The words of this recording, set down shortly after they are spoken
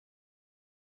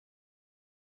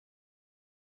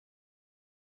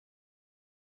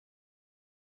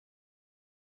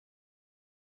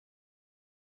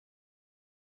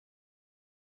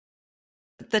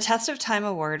The Test of Time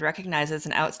Award recognizes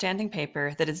an outstanding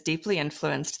paper that has deeply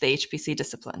influenced the HPC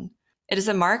discipline. It is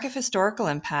a mark of historical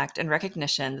impact and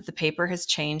recognition that the paper has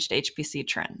changed HPC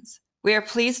trends. We are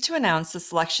pleased to announce the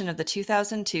selection of the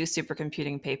 2002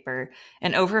 supercomputing paper,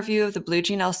 an overview of the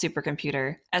BlueGene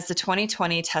supercomputer, as the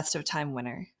 2020 Test of Time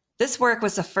winner. This work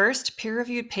was the first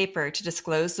peer-reviewed paper to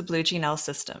disclose the BlueGene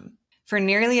system. For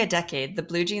nearly a decade, the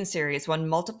BlueGene series won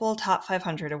multiple Top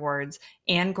 500 awards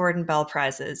and Gordon Bell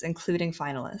Prizes, including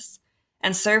finalists,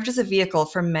 and served as a vehicle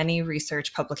for many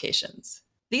research publications.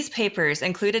 These papers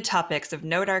included topics of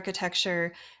node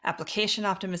architecture, application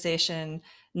optimization,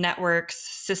 networks,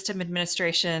 system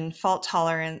administration, fault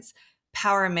tolerance,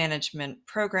 power management,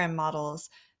 program models,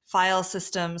 file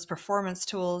systems, performance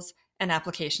tools, and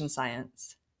application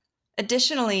science.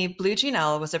 Additionally,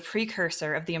 BlueGene was a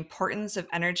precursor of the importance of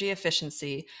energy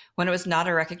efficiency when it was not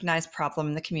a recognized problem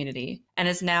in the community, and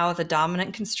is now the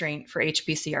dominant constraint for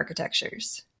HPC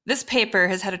architectures. This paper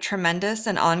has had a tremendous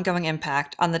and ongoing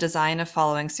impact on the design of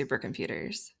following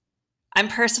supercomputers. I'm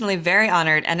personally very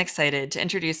honored and excited to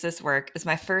introduce this work, as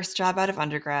my first job out of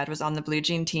undergrad was on the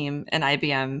BlueGene team in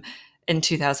IBM in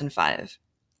 2005.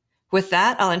 With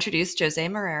that, I'll introduce Jose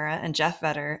Moreira and Jeff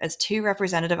Vetter as two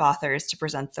representative authors to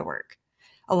present the work,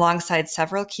 alongside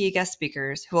several key guest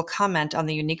speakers who will comment on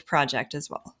the unique project as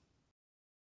well.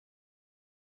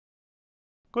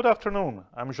 Good afternoon.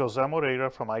 I'm Jose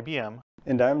Moreira from IBM.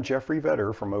 And I'm Jeffrey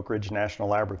Vetter from Oak Ridge National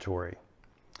Laboratory.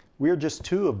 We are just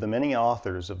two of the many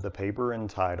authors of the paper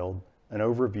entitled An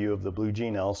Overview of the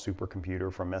BlueGene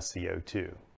Supercomputer from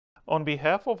SC20. On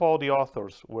behalf of all the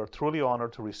authors, we're truly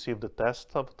honored to receive the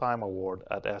Test of Time Award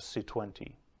at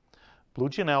SC20.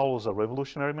 BlueGene was a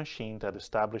revolutionary machine that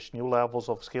established new levels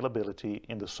of scalability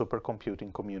in the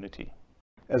supercomputing community.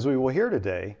 As we will hear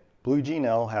today,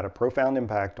 BlueGene had a profound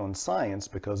impact on science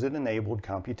because it enabled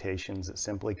computations that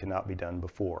simply could not be done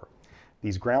before.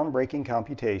 These groundbreaking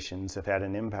computations have had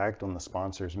an impact on the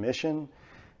sponsor's mission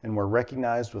and were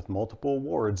recognized with multiple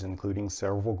awards, including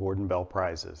several Gordon Bell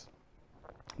Prizes.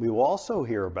 We will also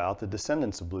hear about the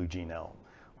descendants of BlueGene,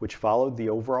 which followed the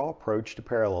overall approach to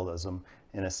parallelism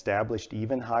and established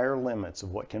even higher limits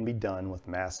of what can be done with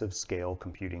massive scale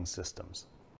computing systems.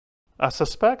 I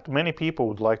suspect many people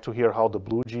would like to hear how the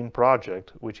BlueGene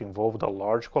project, which involved a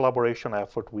large collaboration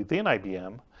effort within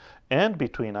IBM and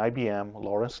between IBM,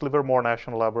 Lawrence Livermore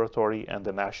National Laboratory, and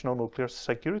the National Nuclear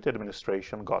Security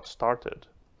Administration, got started.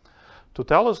 To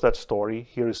tell us that story,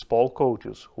 here is Paul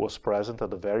Cotius, who was present at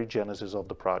the very genesis of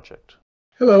the project.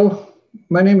 Hello,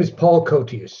 my name is Paul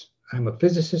Cotius. I'm a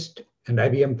physicist and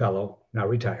IBM fellow, now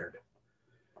retired.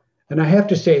 And I have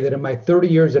to say that in my 30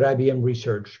 years at IBM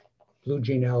Research,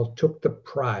 BlueGene took the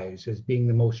prize as being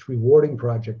the most rewarding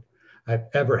project I've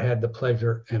ever had the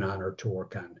pleasure and honor to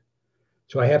work on.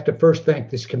 So I have to first thank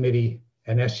this committee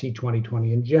and SC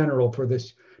 2020 in general for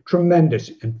this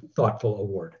tremendous and thoughtful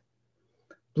award.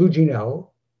 BlueGene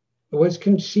was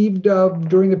conceived of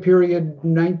during the period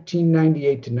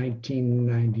 1998 to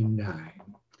 1999.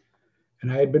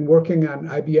 And I had been working on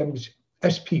IBM's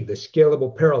SP, the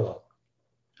Scalable Parallel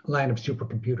line of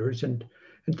supercomputers, and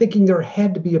thinking there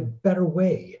had to be a better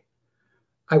way.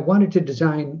 I wanted to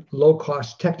design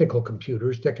low-cost technical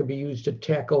computers that could be used to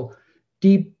tackle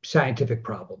deep scientific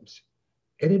problems.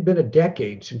 It had been a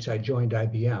decade since I joined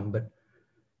IBM, but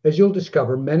as you'll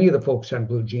discover, many of the folks on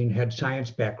BlueGene had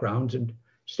science backgrounds and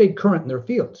stayed current in their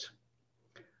fields.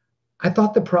 I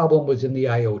thought the problem was in the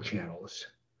I/O channels.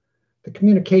 The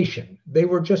communication, they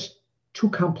were just too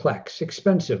complex,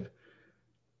 expensive,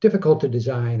 difficult to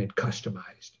design and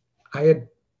customized. I had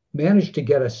managed to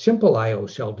get a simple I/O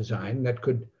cell design that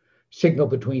could signal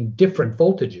between different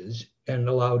voltages and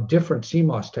allow different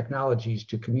CMOS technologies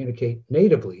to communicate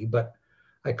natively, but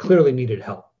I clearly needed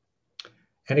help.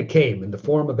 And it came in the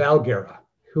form of Al Guerra,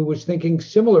 who was thinking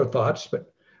similar thoughts,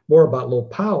 but more about low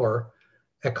power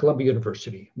at Columbia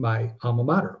University, my alma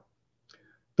mater.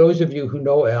 Those of you who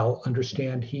know Al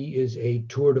understand he is a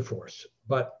tour de force,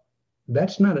 but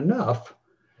that's not enough.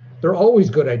 There are always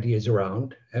good ideas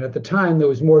around, and at the time there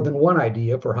was more than one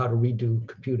idea for how to redo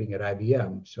computing at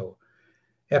IBM. So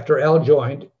after Al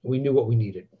joined, we knew what we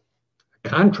needed: a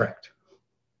contract.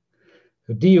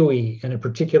 The DOE, and in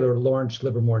particular Lawrence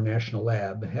Livermore National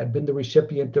Lab, had been the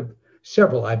recipient of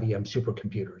several IBM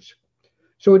supercomputers.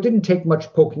 So it didn't take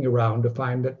much poking around to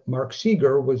find that Mark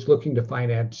Seeger was looking to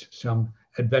finance some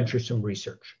adventuresome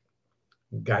research.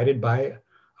 Guided by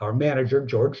our manager,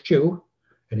 George Chu,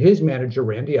 and his manager,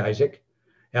 Randy Isaac,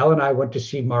 Al and I went to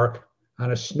see Mark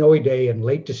on a snowy day in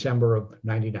late December of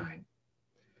 '99.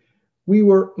 We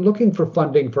were looking for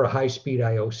funding for a high-speed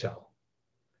I/O cell.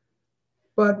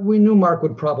 But we knew Mark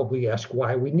would probably ask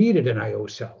why we needed an I/O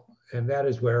cell. And that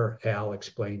is where Al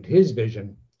explained his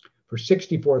vision for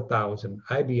 64,000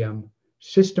 IBM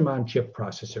system-on-chip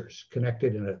processors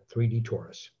connected in a 3D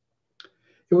torus.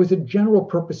 It was a general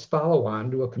purpose follow-on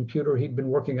to a computer he'd been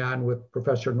working on with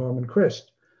Professor Norman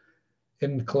Christ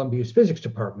in Columbia's physics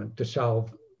department to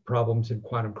solve problems in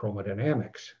quantum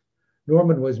chromodynamics.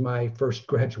 Norman was my first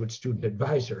graduate student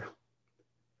advisor.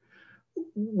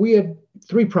 We had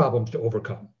three problems to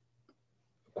overcome.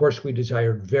 Of course, we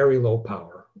desired very low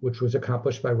power, which was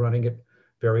accomplished by running at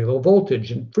very low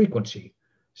voltage and frequency,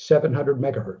 700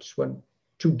 megahertz, when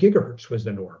 2 gigahertz was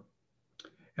the norm.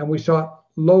 And we sought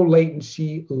low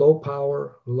latency, low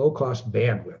power, low cost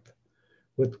bandwidth,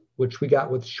 which we got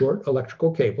with short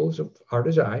electrical cables of our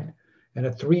design and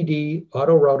a 3D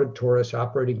auto-routed torus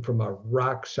operating from a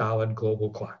rock-solid global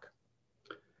clock.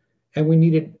 And we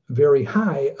needed very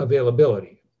high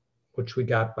availability, which we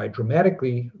got by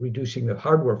dramatically reducing the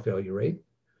hardware failure rate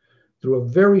through a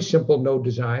very simple node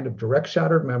design of direct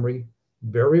soldered memory,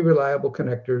 very reliable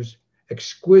connectors,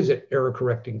 exquisite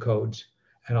error-correcting codes,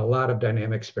 and a lot of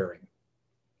dynamic sparing.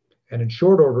 And in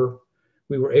short order,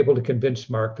 we were able to convince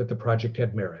Mark that the project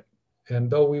had merit. And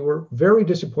though we were very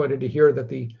disappointed to hear that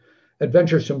the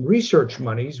adventuresome research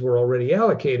monies were already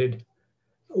allocated,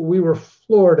 we were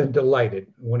floored and delighted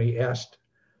when he asked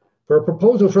for a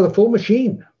proposal for the full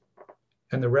machine.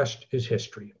 And the rest is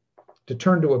history. To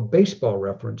turn to a baseball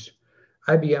reference,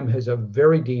 IBM has a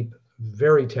very deep,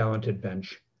 very talented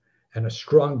bench and a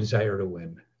strong desire to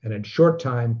win. And in short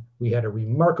time, we had a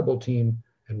remarkable team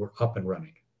and we're up and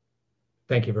running.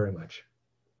 Thank you very much.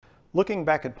 Looking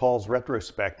back at Paul's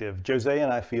retrospective, Jose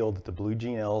and I feel that the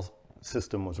BlueGene L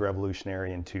system was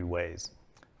revolutionary in two ways.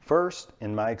 First,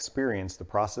 in my experience, the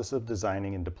process of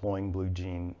designing and deploying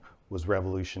BlueGene was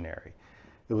revolutionary.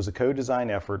 It was a co-design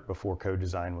effort before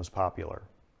co-design was popular.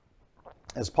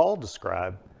 As Paul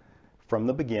described, from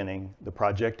the beginning, the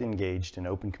project engaged in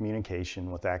open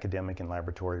communication with academic and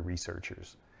laboratory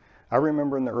researchers. I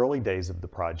remember in the early days of the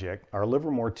project, our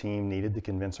Livermore team needed to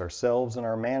convince ourselves and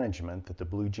our management that the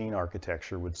BlueGene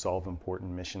architecture would solve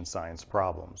important mission science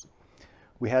problems.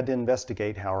 We had to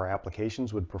investigate how our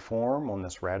applications would perform on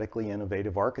this radically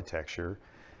innovative architecture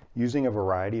using a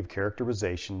variety of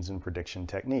characterizations and prediction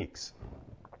techniques.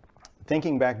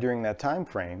 Thinking back during that time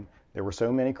frame, there were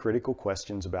so many critical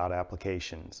questions about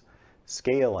applications: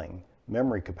 scaling,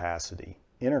 memory capacity,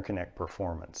 interconnect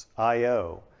performance,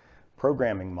 I/O,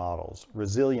 programming models,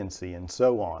 resiliency, and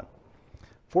so on.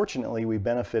 Fortunately, we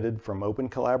benefited from open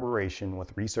collaboration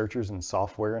with researchers in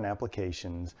software and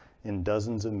applications in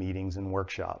dozens of meetings and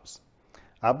workshops.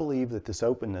 I believe that this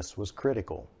openness was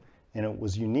critical, and it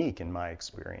was unique in my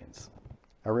experience.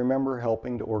 I remember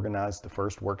helping to organize the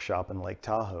first workshop in Lake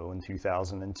Tahoe in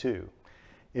 2002.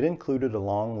 It included a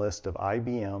long list of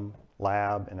IBM,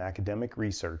 lab, and academic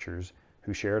researchers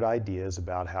who shared ideas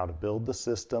about how to build the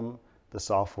system, the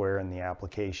software, and the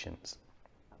applications.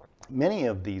 Many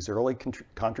of these early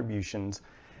contributions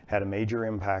had a major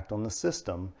impact on the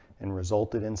system and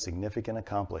resulted in significant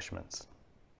accomplishments.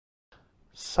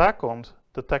 Second,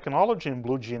 the technology in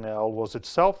BlueGene L was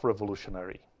itself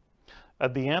revolutionary.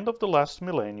 At the end of the last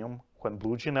millennium, when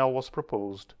BlueGene L was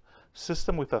proposed,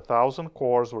 systems with 1,000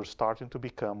 cores were starting to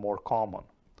become more common.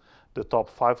 The top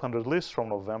 500 list from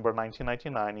November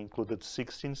 1999 included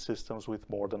 16 systems with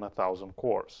more than 1,000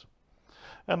 cores,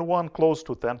 and one close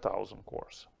to 10,000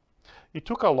 cores. It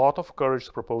took a lot of courage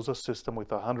to propose a system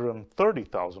with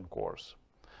 130,000 cores.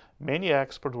 Many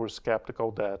experts were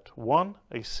skeptical that, one,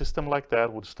 a system like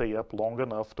that would stay up long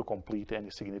enough to complete any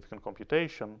significant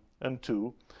computation, and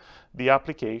two, the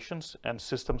applications and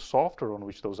system software on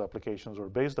which those applications were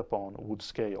based upon would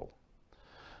scale.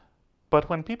 But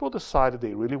when people decided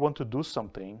they really want to do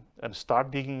something and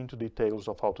start digging into details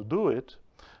of how to do it,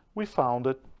 we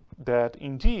found that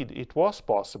indeed it was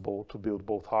possible to build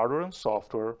both hardware and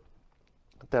software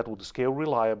that would scale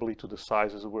reliably to the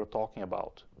sizes we're talking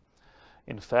about.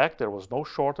 In fact, there was no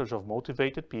shortage of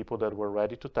motivated people that were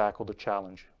ready to tackle the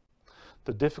challenge.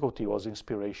 The difficulty was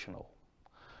inspirational.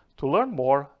 To learn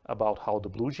more about how the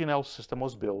BlueGene L system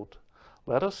was built,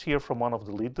 let us hear from one of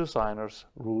the lead designers,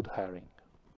 Ruud Haring.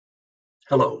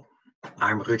 Hello,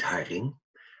 I'm Ruud Haring.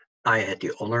 I had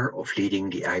the honor of leading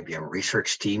the IBM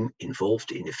research team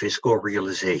involved in the physical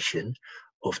realization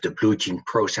of the BlueGene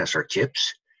processor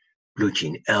chips,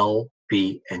 BlueGene L,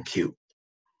 P, and Q.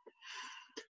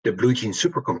 The BlueGene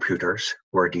supercomputers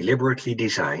were deliberately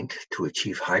designed to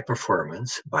achieve high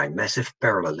performance by massive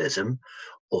parallelism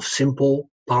of simple,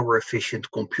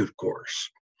 power-efficient compute cores.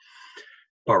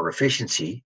 Power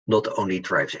efficiency not only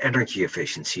drives energy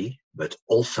efficiency, but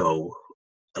also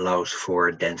allows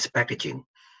for dense packaging.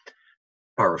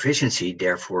 Power efficiency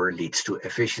therefore leads to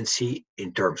efficiency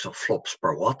in terms of flops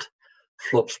per watt,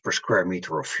 flops per square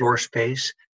meter of floor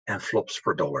space, and flops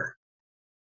per dollar.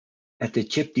 At the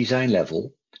chip design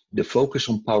level, the focus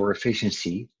on power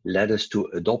efficiency led us to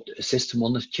adopt a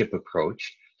system-on-a-chip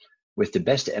approach with the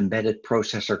best embedded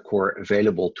processor core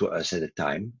available to us at the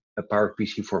time, a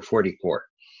PowerPC 440 core,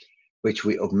 which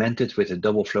we augmented with a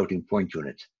double floating point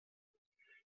unit.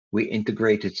 We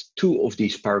integrated 2 of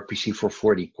these PowerPC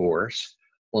 440 cores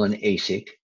on an ASIC,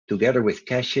 together with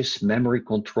caches, memory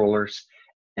controllers,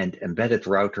 and embedded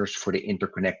routers for the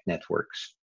interconnect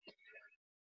networks.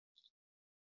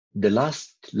 The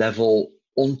last level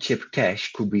on-chip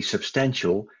cache could be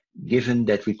substantial, given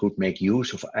that we could make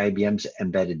use of IBM's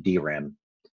embedded DRAM.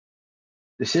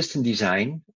 The system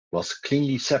design was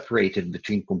cleanly separated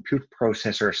between compute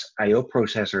processors, I/O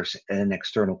processors, and an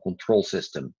external control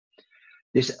system.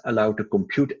 This allowed the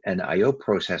compute and I/O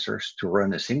processors to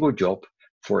run a single job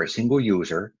for a single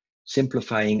user,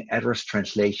 simplifying address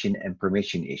translation and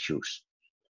permission issues.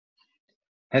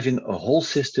 Having a whole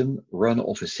system run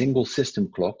off a single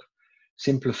system clock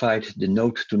simplified the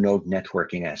node-to-node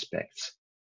networking aspects.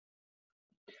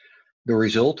 The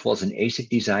result was an ASIC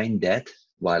design that,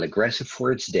 while aggressive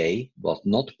for its day, was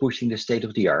not pushing the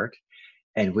state-of-the-art,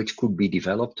 and which could be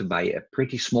developed by a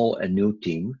pretty small and new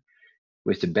team,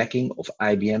 with the backing of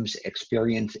IBM's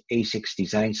experienced ASICs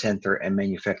design center and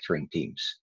manufacturing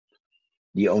teams.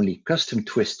 The only custom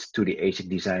twist to the ASIC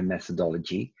design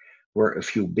methodology were a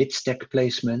few bit stack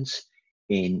placements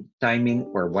in timing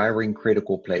or wiring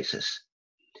critical places.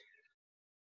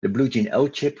 The BlueGene L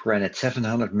chip ran at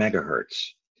 700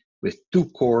 MHz, with 2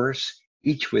 cores,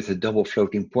 each with a double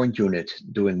floating point unit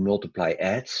doing multiply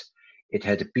adds. It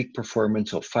had a peak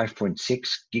performance of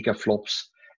 5.6 gigaflops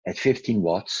at 15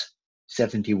 watts,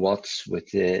 70 watts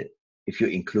if you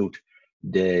include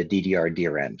the DDR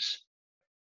DRAMs.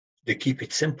 The keep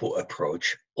it simple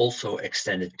approach also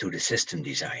extended to the system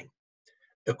design.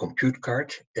 A compute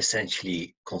card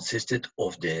essentially consisted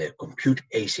of the compute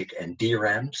ASIC and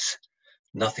DRAMs,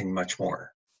 nothing much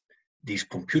more. These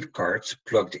compute cards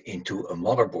plugged into a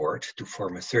motherboard to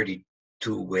form a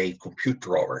 32-way compute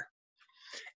drawer.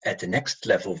 At the next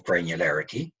level of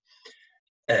granularity,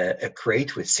 a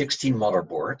crate with 16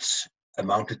 motherboards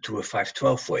amounted to a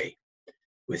 512-way.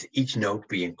 With each node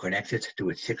being connected to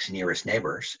its 6 nearest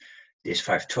neighbors, this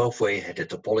 512-way had the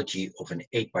topology of an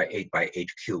 8x8x8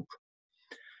 cube.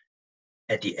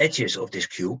 At the edges of this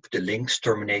cube, the links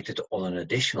terminated on an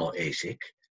additional ASIC,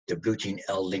 the BlueGene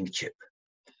L link chip.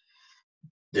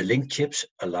 The link chips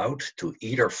allowed to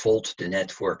either fold the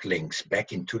network links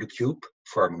back into the cube,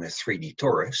 forming a 3D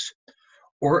torus,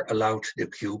 or allowed the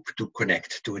cube to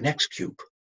connect to a next cube,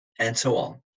 and so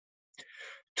on.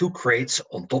 2 crates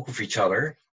on top of each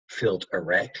other filled a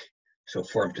rack, so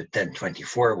formed a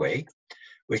 1024-way,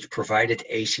 which provided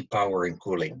AC power and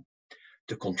cooling.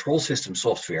 The control system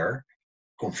software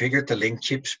configured the link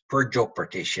chips per job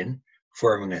partition,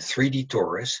 forming a 3D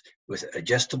torus with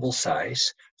adjustable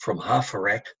size from half a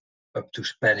rack up to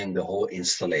spanning the whole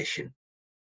installation.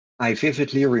 I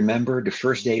vividly remember the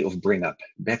first day of bring up,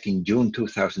 back in June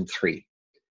 2003.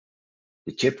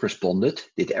 The chip responded,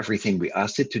 did everything we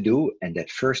asked it to do, and that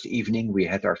first evening we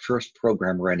had our first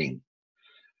program running.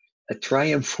 A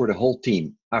triumph for the whole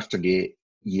team after the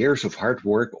years of hard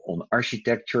work on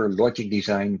architecture, logic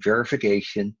design,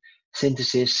 verification,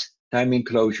 synthesis, time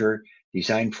enclosure,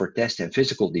 design for test and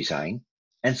physical design,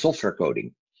 and software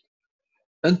coding.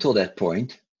 Until that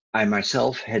point, I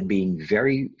myself had been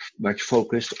very much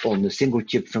focused on the single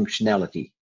chip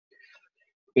functionality.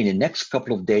 In the next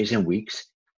couple of days and weeks,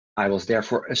 I was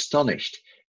therefore astonished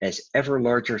as ever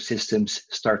larger systems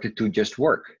started to just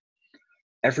work.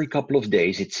 Every couple of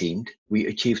days, it seemed, we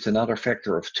achieved another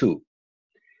factor of 2.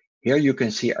 Here you can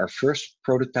see our first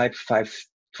prototype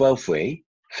 512-way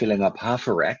filling up half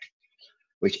a rack,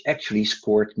 which actually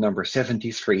scored number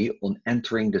 73 on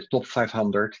entering the top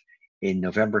 500 in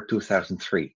November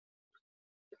 2003.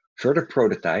 Further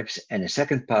prototypes and a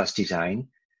second pass design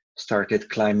started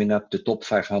climbing up the top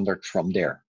 500 from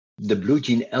there. The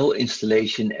BlueGene L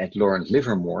installation at Lawrence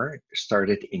Livermore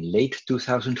started in late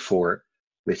 2004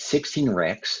 with 16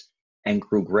 racks and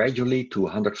grew gradually to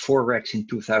 104 racks in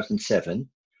 2007,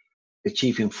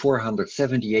 achieving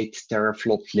 478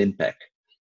 teraflops LINPACK,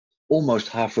 almost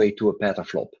halfway to a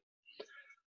petaflop.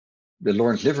 The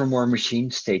Lawrence Livermore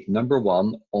machine stayed number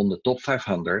 1 on the top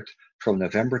 500 from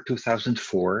November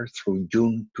 2004 through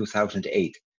June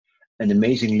 2008, an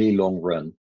amazingly long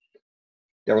run.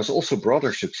 There was also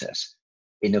broader success.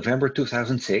 In November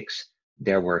 2006,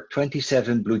 there were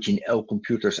 27 BlueGene L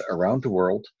computers around the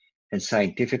world, and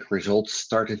scientific results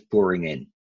started pouring in.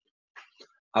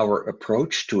 Our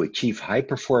approach to achieve high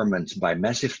performance by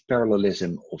massive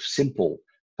parallelism of simple,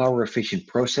 power-efficient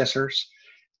processors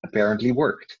apparently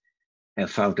worked and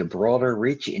found a broader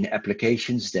reach in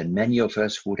applications than many of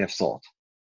us would have thought.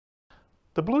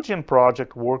 The BlueGene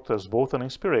project worked as both an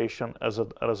inspiration as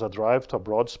a drive to a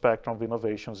broad spectrum of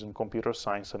innovations in computer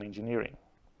science and engineering.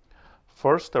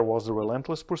 First, there was the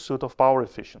relentless pursuit of power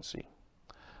efficiency.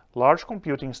 Large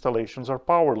computing installations are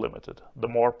power limited. The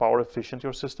more power efficient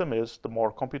your system is, the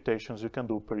more computations you can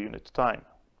do per unit time.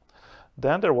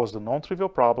 Then there was the non-trivial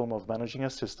problem of managing a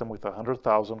system with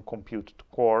 100,000 compute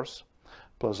cores,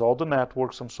 plus all the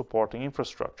networks and supporting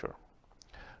infrastructure.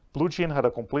 BlueGene had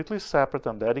a completely separate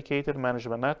and dedicated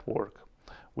management network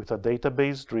with a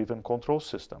database-driven control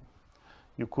system.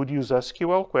 You could use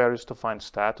SQL queries to find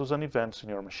status and events in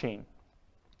your machine.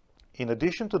 In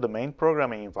addition to the main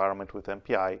programming environment with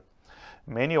MPI,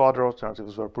 many other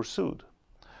alternatives were pursued.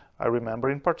 I remember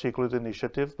in particular the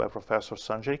initiative by Professor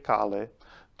Sanjay Kale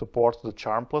to port the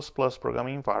Charm++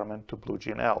 programming environment to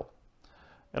BlueGene-L.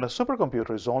 And a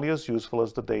supercomputer is only as useful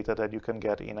as the data that you can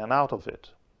get in and out of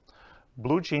it.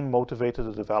 BlueGene motivated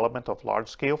the development of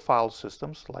large-scale file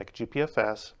systems like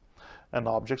GPFS and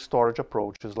object storage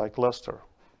approaches like Lustre.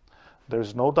 There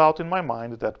is no doubt in my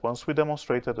mind that once we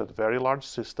demonstrated that very large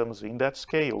systems in that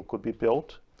scale could be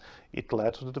built, it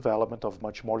led to the development of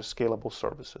much more scalable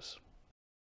services.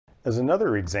 As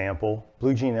another example,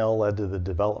 BlueGene-L led to the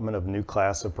development of a new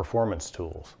class of performance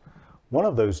tools. One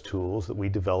of those tools that we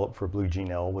developed for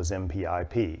BlueGene-L was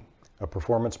MPIP, a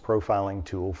performance profiling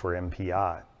tool for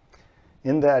MPI.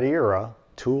 In that era,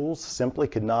 tools simply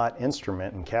could not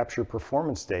instrument and capture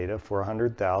performance data for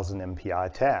 100,000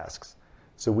 MPI tasks.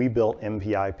 So we built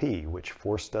MPIP, which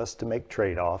forced us to make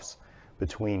trade-offs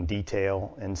between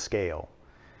detail and scale.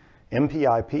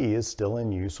 MPIP is still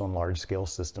in use on large-scale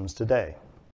systems today.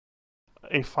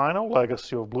 A final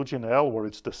legacy of BlueGene-L were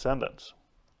its descendants.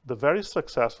 The very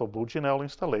successful BlueGene-L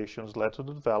installations led to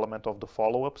the development of the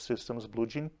follow-up systems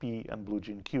BlueGene-P and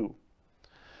BlueGene-Q.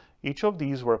 Each of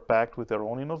these were packed with their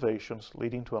own innovations,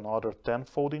 leading to another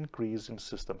tenfold increase in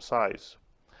system size.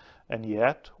 And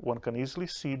yet, one can easily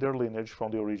see their lineage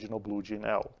from the original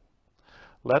BlueGene-L.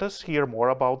 Let us hear more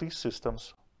about these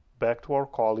systems. Back to our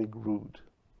colleague Ruud.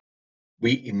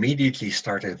 We immediately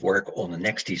started work on the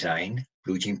next design,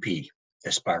 BlueGene-P,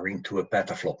 aspiring to a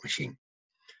petaflop machine.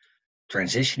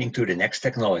 Transitioning to the next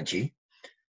technology,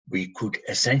 we could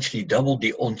essentially double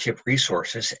the on-chip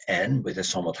resources and, with a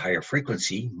somewhat higher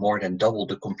frequency, more than double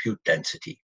the compute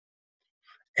density.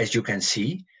 As you can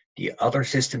see, the other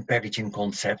system packaging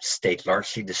concepts stayed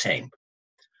largely the same.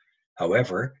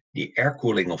 However, the air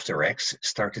cooling of the racks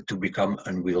started to become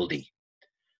unwieldy.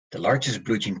 The largest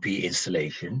BlueGene-P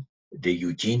installation, the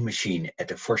Eugene machine at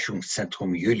the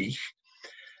Forschungszentrum Jülich,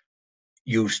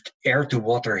 used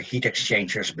air-to-water heat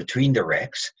exchangers between the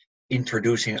racks,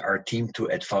 introducing our team to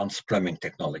advanced plumbing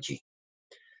technology.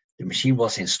 The machine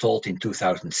was installed in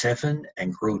 2007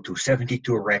 and grew to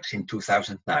 72 racks in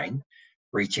 2009,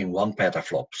 reaching 1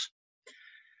 petaflops.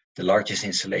 The largest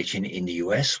installation in the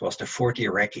US was the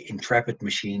 40-rack Intrepid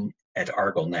machine at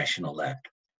Argonne National Lab.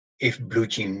 If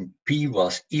BlueGene-P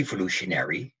was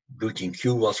evolutionary,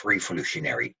 BlueGene-Q was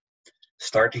revolutionary.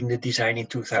 Starting the design in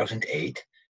 2008,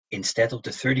 instead of the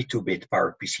 32-bit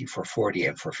PowerPC 440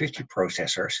 and 450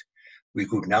 processors, we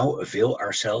could now avail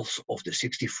ourselves of the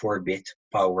 64-bit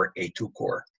Power A2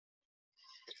 core.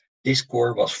 This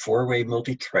core was 4-way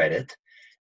multi-threaded,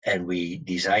 and we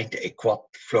designed a quad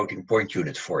floating point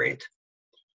unit for it.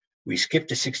 We skipped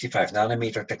the 65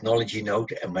 nanometer technology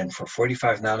node and went for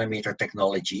 45 nanometer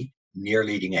technology, near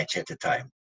leading edge at the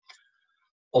time.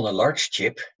 On a large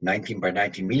chip, 19 by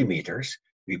 19 millimeters,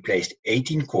 we placed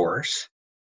 18 cores,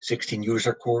 16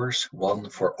 user cores, 1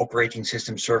 for operating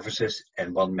system services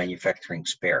and 1 manufacturing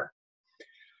spare.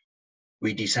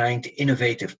 We designed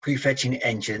innovative prefetching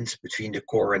engines between the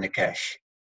core and the cache.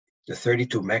 The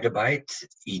 32 megabyte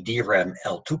eDRAM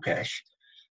L2 cache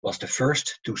was the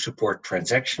first to support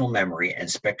transactional memory and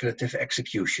speculative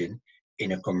execution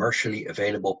in a commercially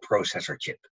available processor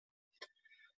chip.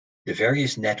 The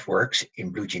various networks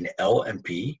in BlueGene-L and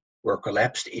P were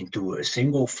collapsed into a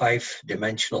single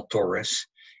 5-dimensional torus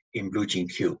in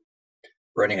BlueGene-Q.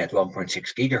 Running at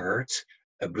 1.6 gigahertz,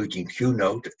 a BlueGene-Q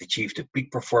node achieved a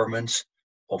peak performance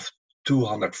of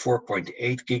 204.8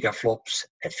 gigaflops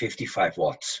at 55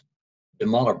 watts. The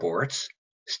motherboards,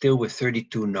 still with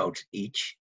 32 nodes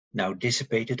each, now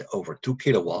dissipated over 2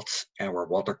 kilowatts and were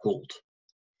water-cooled.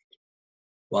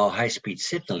 While high-speed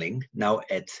signaling, now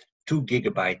at 2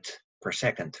 gigabyte per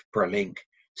second per link,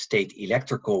 stayed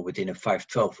electrical within a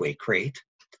 512-way crate,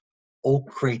 All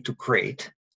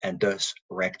crate-to-crate, and thus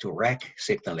rack-to-rack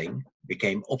signaling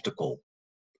became optical.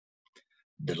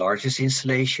 The largest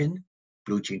installation,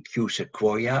 BlueGene Q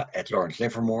Sequoia at Lawrence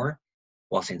Livermore,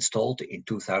 was installed in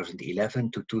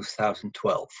 2011 to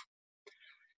 2012.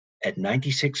 At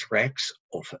 96 racks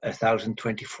of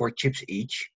 1,024 chips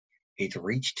each, it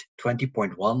reached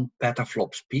 20.1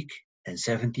 petaflops peak and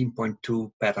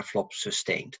 17.2 petaflops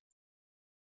sustained.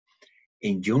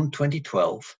 In June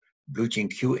 2012, BlueGene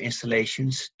Q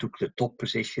installations took the top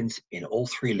positions in all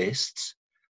three lists: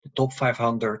 the top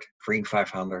 500, Green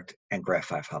 500, and Graph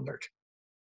 500.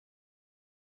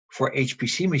 For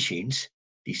HPC machines,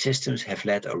 these systems have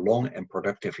led a long and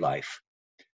productive life.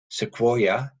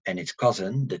 Sequoia and its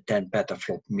cousin, the 10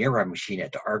 petaflop Moreira machine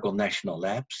at the Argonne National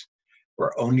Labs,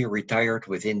 were only retired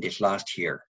within this last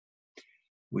year.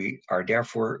 We are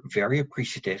therefore very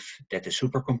appreciative that the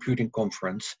Supercomputing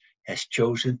Conference has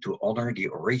chosen to honor the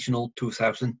original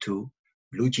 2002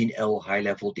 BlueGene L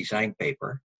high-level design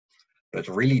paper, but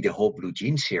really the whole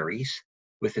BlueGene series,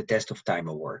 with the Test of Time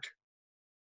Award.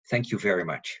 Thank you very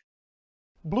much.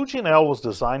 BlueGene L was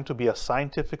designed to be a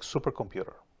scientific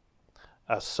supercomputer.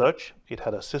 As such, it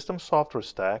had a system software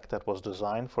stack that was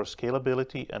designed for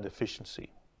scalability and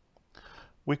efficiency.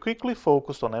 We quickly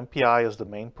focused on MPI as the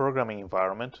main programming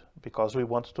environment because we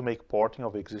wanted to make porting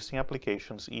of existing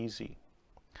applications easy.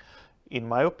 In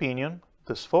my opinion,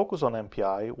 this focus on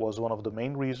MPI was one of the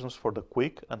main reasons for the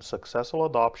quick and successful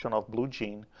adoption of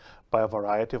BlueGene by a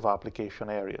variety of application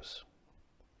areas.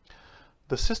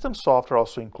 The system software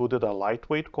also included a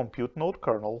lightweight compute node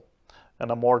kernel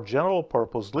and a more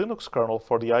general-purpose Linux kernel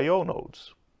for the I/O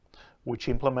nodes, which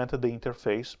implemented the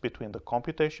interface between the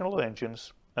computational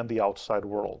engines and the outside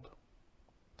world.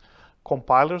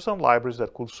 Compilers and libraries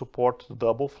that could support the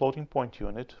double floating point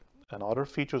unit and other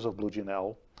features of BlueGene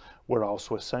L were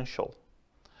also essential.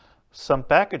 Some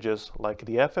packages, like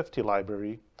the FFT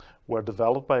library, were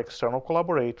developed by external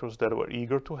collaborators that were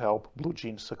eager to help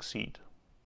BlueGene succeed.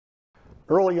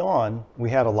 Early on, we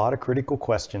had a lot of critical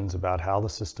questions about how the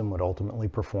system would ultimately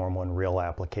perform on real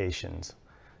applications.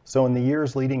 So in the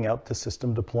years leading up to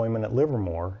system deployment at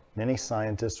Livermore, many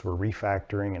scientists were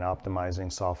refactoring and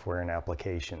optimizing software and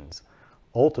applications.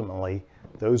 Ultimately,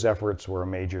 those efforts were a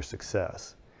major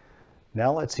success.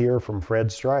 Now let's hear from Fred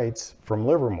Streitz from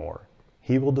Livermore.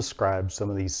 He will describe some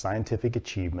of these scientific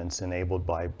achievements enabled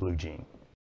by BlueGene.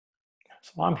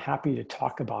 So I'm happy to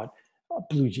talk about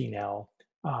BlueGene L.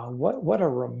 What a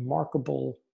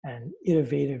remarkable and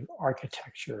innovative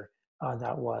architecture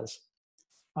that was.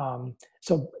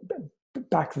 So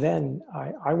back then,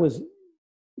 I was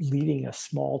leading a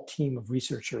small team of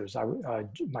researchers.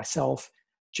 Myself,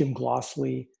 Jim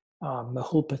Glossley,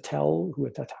 Mehul Patel, who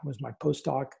at that time was my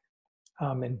postdoc,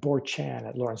 and Bor Chan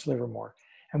at Lawrence Livermore.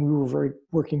 And we were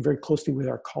working very closely with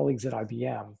our colleagues at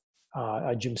IBM,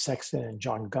 Jim Sexton and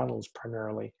John Gunnels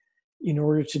primarily, in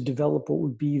order to develop what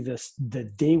would be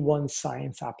the day one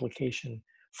science application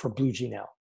for BlueGene L.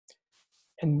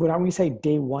 And when we say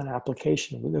day one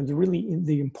application,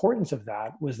 the importance of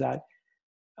that was that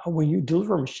when you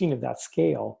deliver a machine of that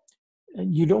scale,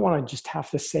 you don't want to just have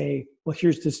to say, well,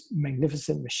 here's this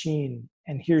magnificent machine,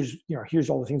 and here's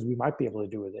all the things we might be able to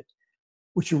do with it.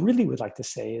 What you really would like to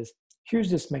say is,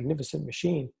 here's this magnificent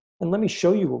machine, and let me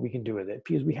show you what we can do with it,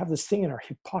 because we have this thing in our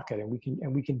hip pocket, and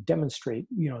we can demonstrate,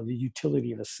 the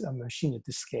utility of a machine at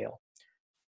this scale.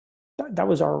 That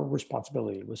was our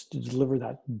responsibility, was to deliver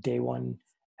that day one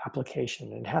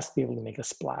application, and it has to be able to make a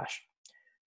splash.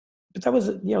 But that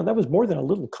was more than a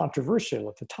little controversial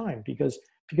at the time, because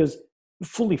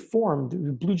fully formed,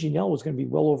 BlueGene L was going to be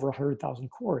well over 100,000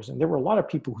 cores, and there were a lot of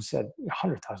people who said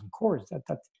 100,000 cores.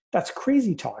 That's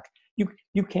crazy talk.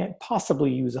 You can't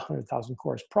possibly use 100,000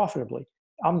 cores profitably.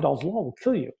 Amdahl's law will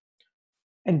kill you.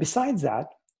 And besides that,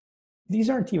 these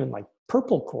aren't even like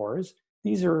purple cores.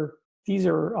 These are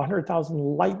 100,000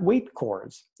 lightweight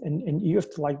cores, and you have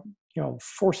to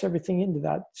force everything into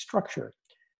that structure.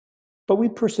 But we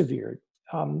persevered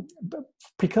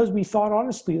because we thought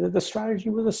honestly that the strategy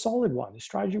was a solid one. The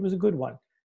strategy was a good one,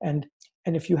 and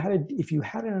if you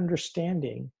had an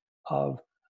understanding of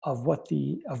what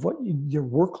your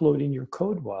workload in your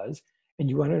code was, and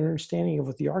you had an understanding of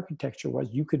what the architecture was,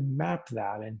 you could map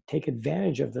that and take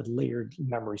advantage of the layered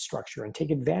memory structure and take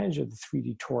advantage of the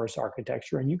 3D torus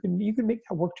architecture, and you can make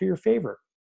that work to your favor.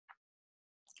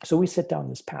 So we set down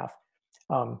this path.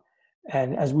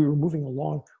 And as we were moving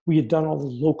along, we had done all the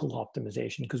local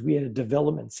optimization because we had a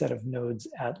development set of nodes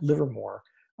at Livermore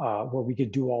where we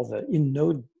could do all the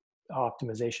in-node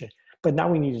optimization. But now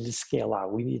we needed to scale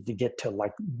out. We needed to get to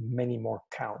like many more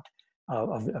count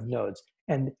of nodes.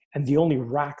 And the only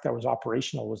rack that was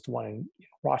operational was the one in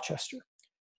Rochester.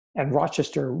 And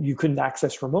Rochester, you couldn't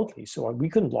access remotely, so we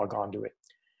couldn't log on to it.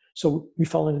 So we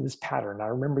fell into this pattern. I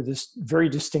remember this very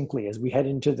distinctly as we head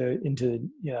into the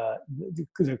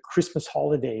Christmas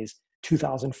holidays,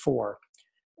 2004.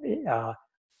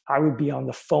 I would be on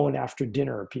the phone after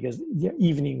dinner because the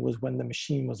evening was when the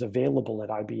machine was available at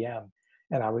IBM,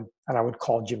 and I would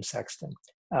call Jim Sexton.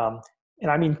 And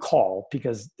I mean call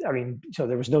because so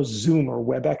there was no Zoom or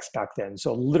WebEx back then.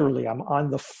 So literally, I'm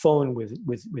on the phone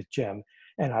with Jim,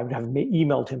 and I would have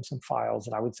emailed him some files,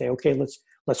 and I would say, okay,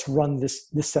 let's run this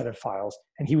set of files,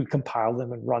 and he would compile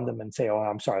them and run them and say, oh,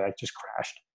 I'm sorry, that just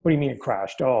crashed. What do you mean it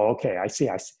crashed? Oh, okay, I see.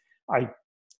 I'm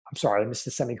sorry, I missed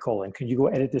the semicolon. Can you go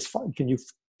edit this file? Can you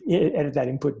edit that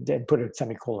input and put a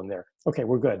semicolon there? Okay,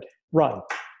 we're good. Run.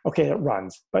 Okay, it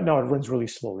runs, but no, it runs really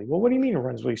slowly. Well, what do you mean it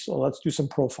runs really slow? Let's do some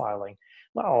profiling.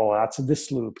 Oh, that's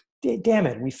this loop. Damn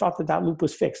it, we thought that loop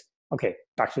was fixed. Okay,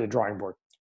 back to the drawing board.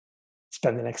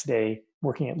 Spend the next day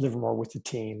working at Livermore with the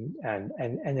team and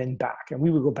then back. And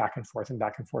we would go back and forth and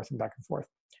back and forth and back and forth.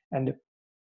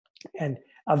 And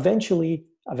eventually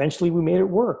we made it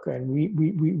work, and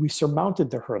we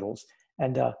surmounted the hurdles.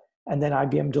 And then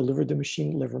IBM delivered the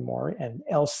machine at Livermore, and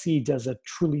LC does a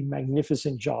truly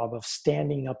magnificent job of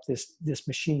standing up this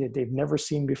machine that they've never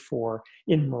seen before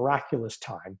in miraculous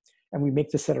time. And we make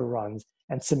the set of runs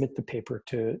and submit the paper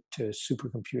to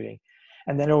supercomputing.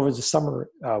 And then over the summer,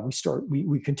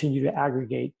 we continue to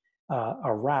aggregate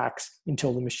our racks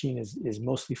until the machine is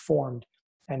mostly formed.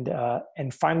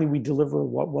 And finally, we deliver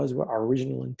what was our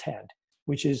original intent,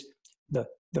 which is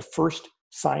the first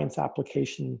science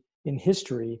application in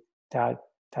history that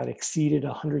exceeded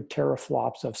 100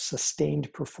 teraflops of sustained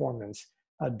performance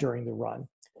during the run.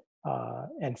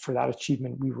 And for that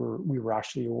achievement, we were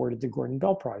actually awarded the Gordon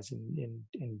Bell Prize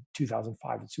in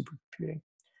 2005 at supercomputing.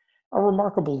 A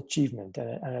remarkable achievement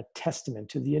and a testament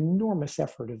to the enormous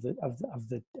effort of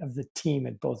the team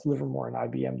at both Livermore and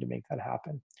IBM to make that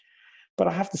happen. But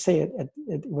I have to say,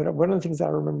 one of the things that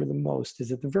I remember the most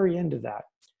is at the very end of that,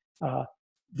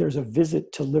 there's a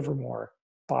visit to Livermore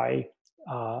by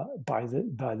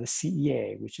the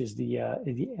CEA, which is the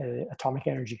Atomic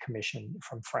Energy Commission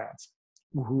from France,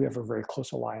 who we have a very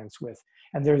close alliance with,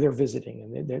 and they're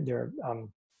visiting,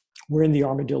 and we're in the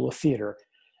Armadillo Theater,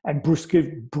 and Bruce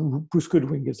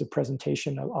Goodwin gives a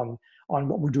presentation on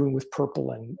what we're doing with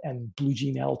Purple and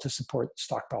BlueGene L to support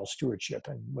stockpile stewardship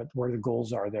and where the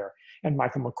goals are there. And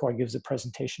Michael McCoy gives a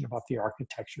presentation about the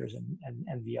architectures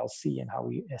and the LC and how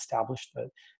we established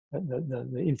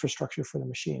the infrastructure for the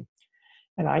machine.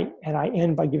 And I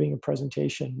end by giving a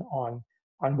presentation on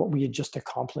what we had just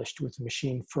accomplished with the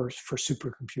machine for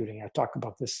supercomputing. I talk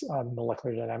about this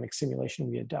molecular dynamics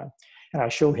simulation we had done. And I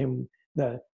show him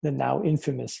the now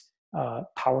infamous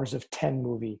Powers of 10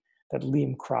 movie that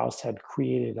Liam Krauss had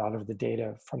created out of the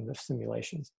data from the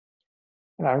simulations.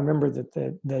 And I remember that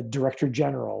the Director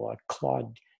General,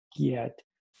 Claude Guillet,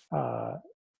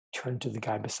 turned to the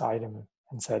guy beside him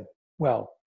and said,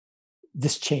 well,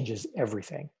 this changes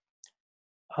everything.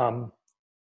 And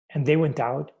they went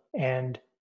out and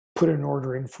put an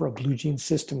order in for a BlueGene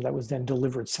system that was then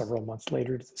delivered several months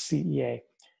later to the CEA.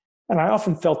 And I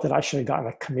often felt that I should have gotten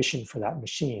a commission for that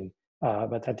machine,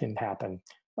 but that didn't happen.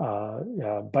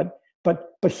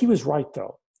 But he was right,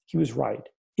 though. He was right.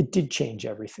 It did change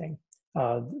everything.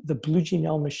 The BlueGene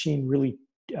L machine really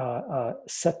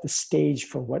set the stage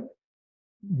for what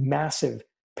massive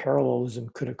parallelism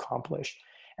could accomplish.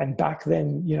 And back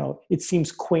then, it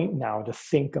seems quaint now to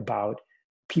think about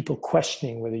people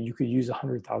questioning whether you could use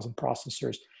 100,000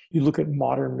 processors. You look at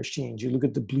modern machines, you look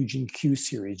at the BlueGene Q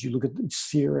series, you look at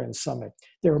Sierra and Summit.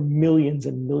 There are millions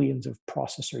and millions of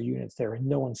processor units there, and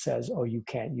no one says, oh, you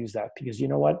can't use that, because you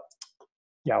know what?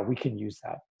 Yeah, we can use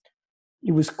that.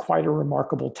 It was quite a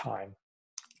remarkable time,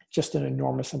 just an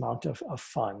enormous amount of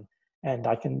fun. And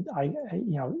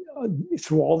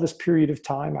through all this period of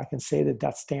time, I can say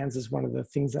that stands as one of the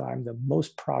things that I'm the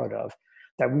most proud of,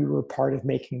 that we were a part of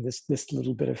making this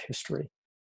little bit of history.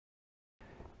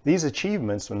 These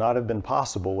achievements would not have been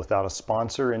possible without a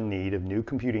sponsor in need of new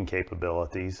computing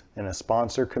capabilities and a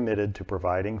sponsor committed to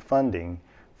providing funding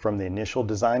from the initial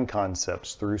design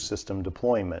concepts through system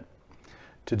deployment.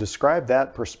 To describe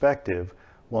that perspective,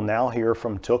 we'll now hear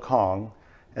from Tuk Hong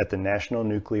at the National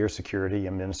Nuclear Security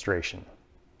Administration.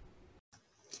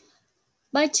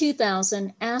 By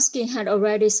 2000, ASCII had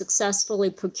already successfully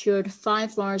procured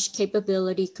 5 large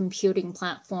capability computing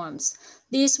platforms.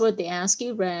 These were the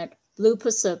ASCII Red, Blue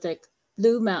Pacific,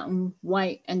 Blue Mountain,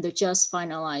 White, and the just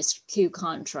finalized Q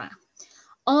contract.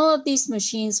 All of these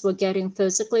machines were getting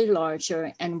physically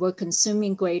larger and were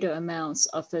consuming greater amounts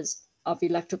of of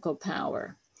electrical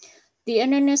power. The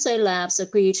NNSA labs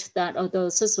agreed that although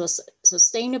this was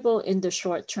sustainable in the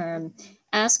short term,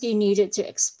 ASCII needed to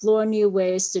explore new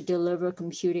ways to deliver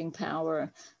computing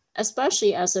power,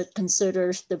 especially as it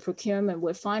considered the procurement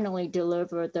would finally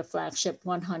deliver the flagship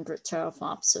 100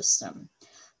 teraflop system.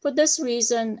 For this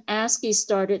reason, ASCII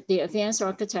started the Advanced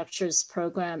Architectures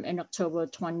program in October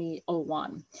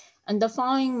 2001. And the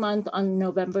following month, on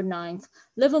November 9th,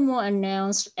 Livermore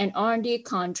announced an R&D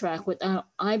contract with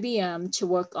IBM to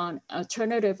work on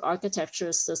alternative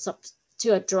architectures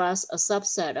to address a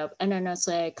subset of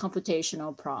NNSA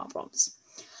computational problems.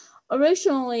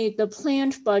 Originally, the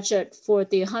planned budget for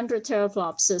the 100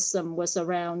 teraflop system was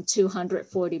around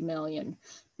 $240 million,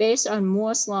 based on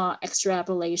Moore's law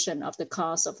extrapolation of the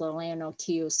cost of the Llano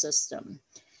Q system.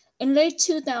 In late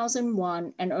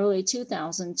 2001 and early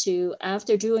 2002,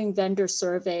 after doing vendor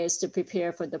surveys to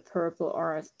prepare for the Purple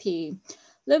RFP,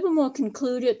 Livermore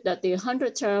concluded that the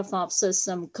 100 teraflop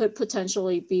system could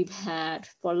potentially be had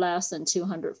for less than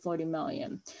 $240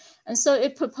 million. And so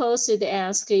it proposed to the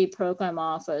ASCII program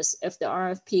office if the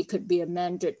RFP could be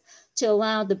amended to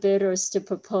allow the bidders to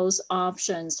propose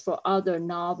options for other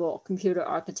novel computer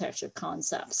architecture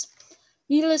concepts.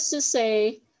 Needless to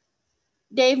say,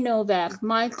 Dave Novak,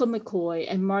 Michael McCoy,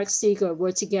 and Mark Seeger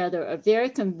were together a very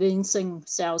convincing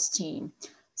sales team.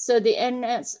 So the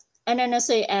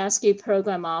NNSA ASCII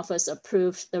program office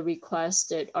approved the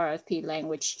requested RFP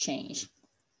language change.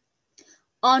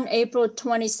 On April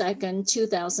 22,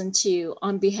 2002,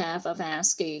 on behalf of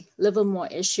ASCII, Livermore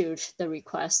issued the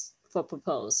request for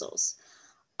proposals.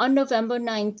 On November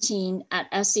 19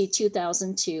 at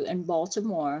SC2002 in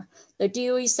Baltimore, the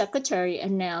DOE Secretary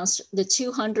announced the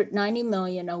 $290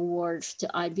 million award to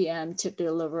IBM to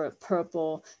deliver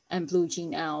Purple and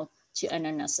BlueGene L to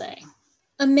NNSA.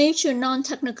 A major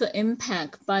non-technical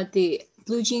impact by the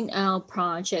BlueGene L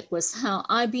project was how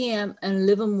IBM and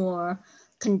Livermore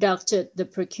conducted the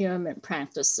procurement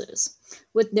practices,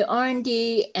 with the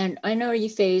R&D and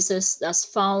NRE phases thus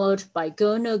followed by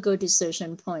go, no-go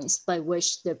decision points by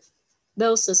which the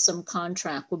bill system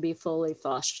contract will be fully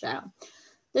fleshed out.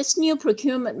 This new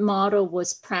procurement model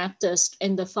was practiced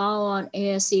in the follow-on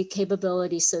ASE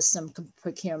capability system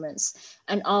procurements,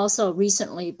 and also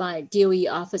recently by DOE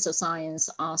Office of Science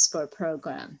OSCAR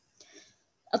program.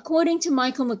 According to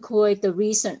Michael McCoy, the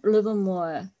recent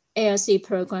Livermore ASE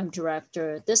program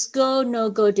director, this go,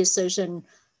 no-go decision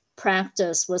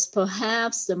practice was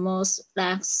perhaps the most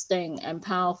lasting and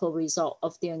powerful result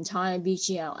of the entire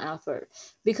BGL effort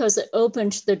because it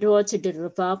opened the door to the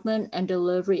development and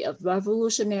delivery of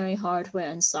revolutionary hardware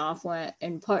and software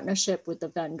in partnership with the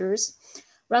vendors,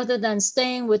 rather than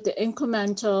staying with the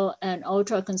incremental and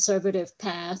ultra-conservative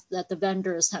path that the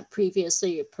vendors had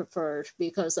previously preferred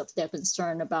because of their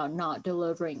concern about not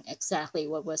delivering exactly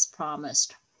what was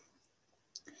promised.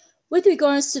 With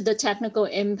regards to the technical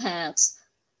impacts,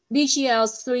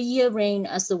 BGL's 3-year reign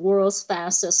as the world's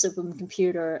fastest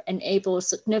supercomputer enabled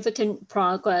significant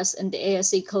progress in the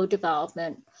ASE code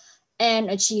development and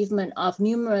achievement of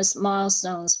numerous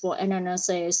milestones for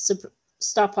NNSA's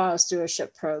Stockpile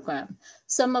Stewardship Program,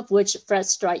 some of which Fred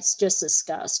Streitz just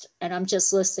discussed, and I'm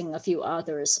just listing a few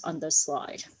others on this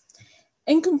slide.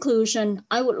 In conclusion,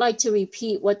 I would like to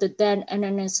repeat what the then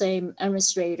NNSA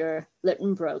Administrator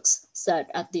Lytton Brooks said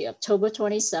at the October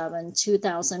 27,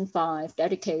 2005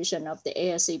 dedication of the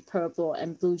ASE Purple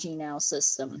and BlueGene L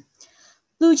system.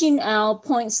 BlueGene L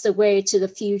points the way to the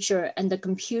future and the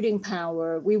computing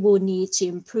power we will need to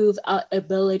improve our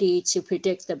ability to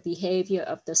predict the behavior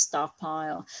of the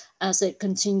stockpile as it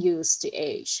continues to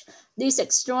age. These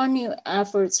extraordinary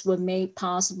efforts were made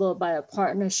possible by a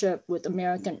partnership with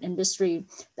American industry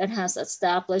that has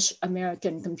established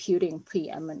American computing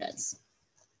preeminence.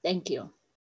 Thank you.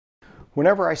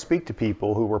 Whenever I speak to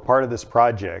people who were part of this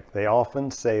project, they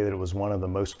often say that it was one of the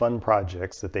most fun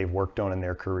projects that they've worked on in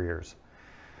their careers.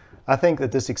 I think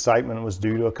that this excitement was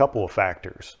due to a couple of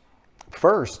factors.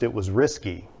 First, it was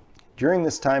risky. During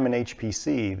this time in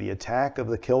HPC, the attack of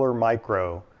the killer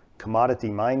micro commodity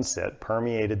mindset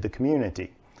permeated the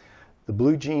community. The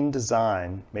BlueGene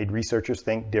design made researchers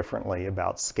think differently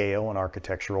about scale and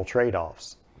architectural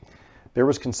trade-offs. There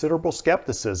was considerable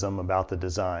skepticism about the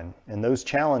design, and those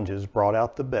challenges brought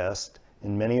out the best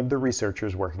in many of the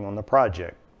researchers working on the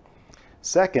project.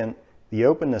 Second, the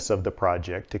openness of the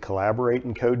project to collaborate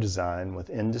in co-design with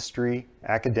industry,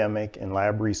 academic, and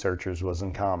lab researchers was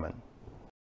uncommon.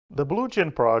 The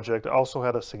BlueGene project also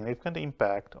had a significant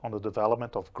impact on the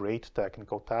development of great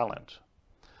technical talent.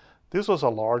 This was a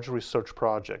large research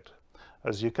project,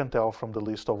 as you can tell from the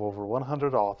list of over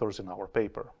 100 authors in our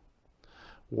paper.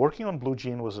 Working on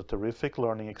BlueGene was a terrific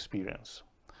learning experience.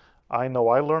 I know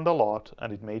I learned a lot,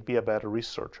 and it made me a better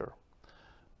researcher.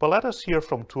 But let us hear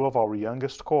from two of our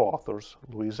youngest co-authors,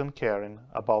 Luis and Karen,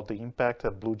 about the impact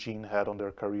that BlueGene had on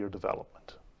their career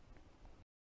development.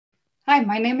 Hi,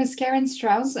 my name is Karen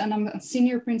Strauss, and I'm a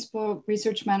Senior Principal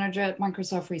Research Manager at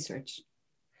Microsoft Research.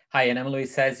 Hi, and I'm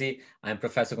Luis Sezzi. I'm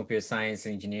Professor of Computer Science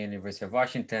and Engineering at the University of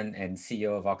Washington and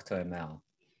CEO of OctoML.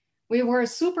 We were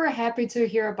super happy to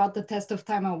hear about the Test of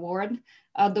Time Award.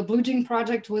 The BlueGene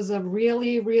project was a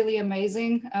really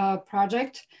amazing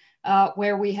project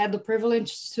where we had the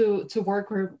privilege to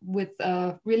work with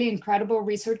really incredible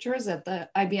researchers at the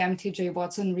IBM T.J.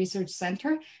 Watson Research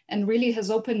Center, and really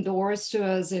has opened doors to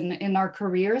us in our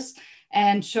careers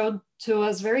and showed to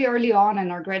us very early on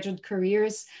in our graduate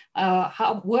careers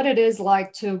what it is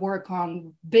like to work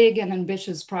on big and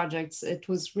ambitious projects. It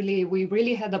was really, we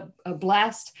really had a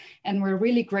blast, and we're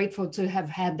really grateful to have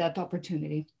had that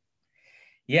opportunity.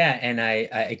 Yeah, and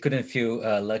I couldn't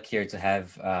feel luckier to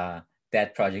have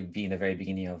that project be in the very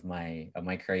beginning of my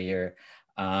career.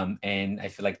 And I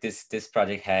feel like this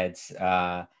project had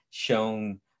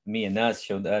showed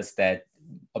us that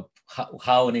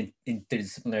how an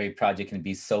interdisciplinary project can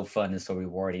be so fun and so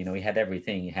rewarding. You know, we had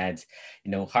everything. You had,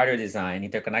 you know, hardware design,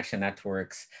 interconnection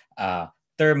networks,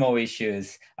 thermal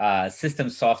issues, system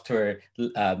software,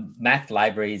 math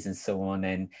libraries, and so on.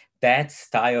 And that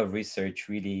style of research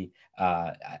really,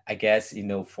 I guess, you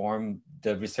know, formed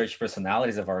the research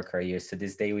personalities of our careers. To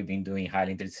this day, we've been doing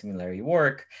highly interdisciplinary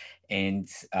work, and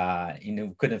you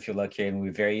know, couldn't feel luckier, and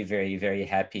we're very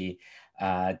happy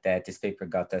that this paper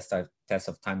got the Test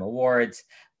of Time Awards.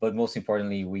 But most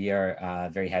importantly, we are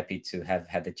very happy to have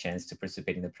had the chance to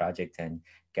participate in the project and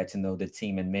get to know the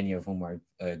team, and many of whom are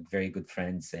very good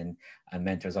friends and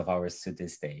mentors of ours to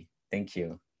this day. Thank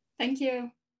you. Thank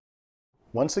you.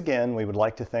 Once again, we would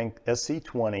like to thank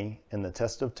SC20 and the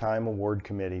Test of Time Award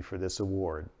Committee for this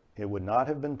award. It would not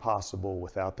have been possible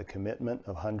without the commitment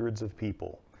of hundreds of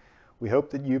people. We hope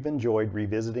that you've enjoyed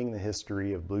revisiting the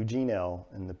history of BlueGene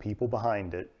and the people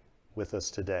behind it with us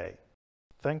today.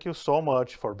 Thank you so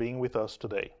much for being with us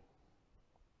today.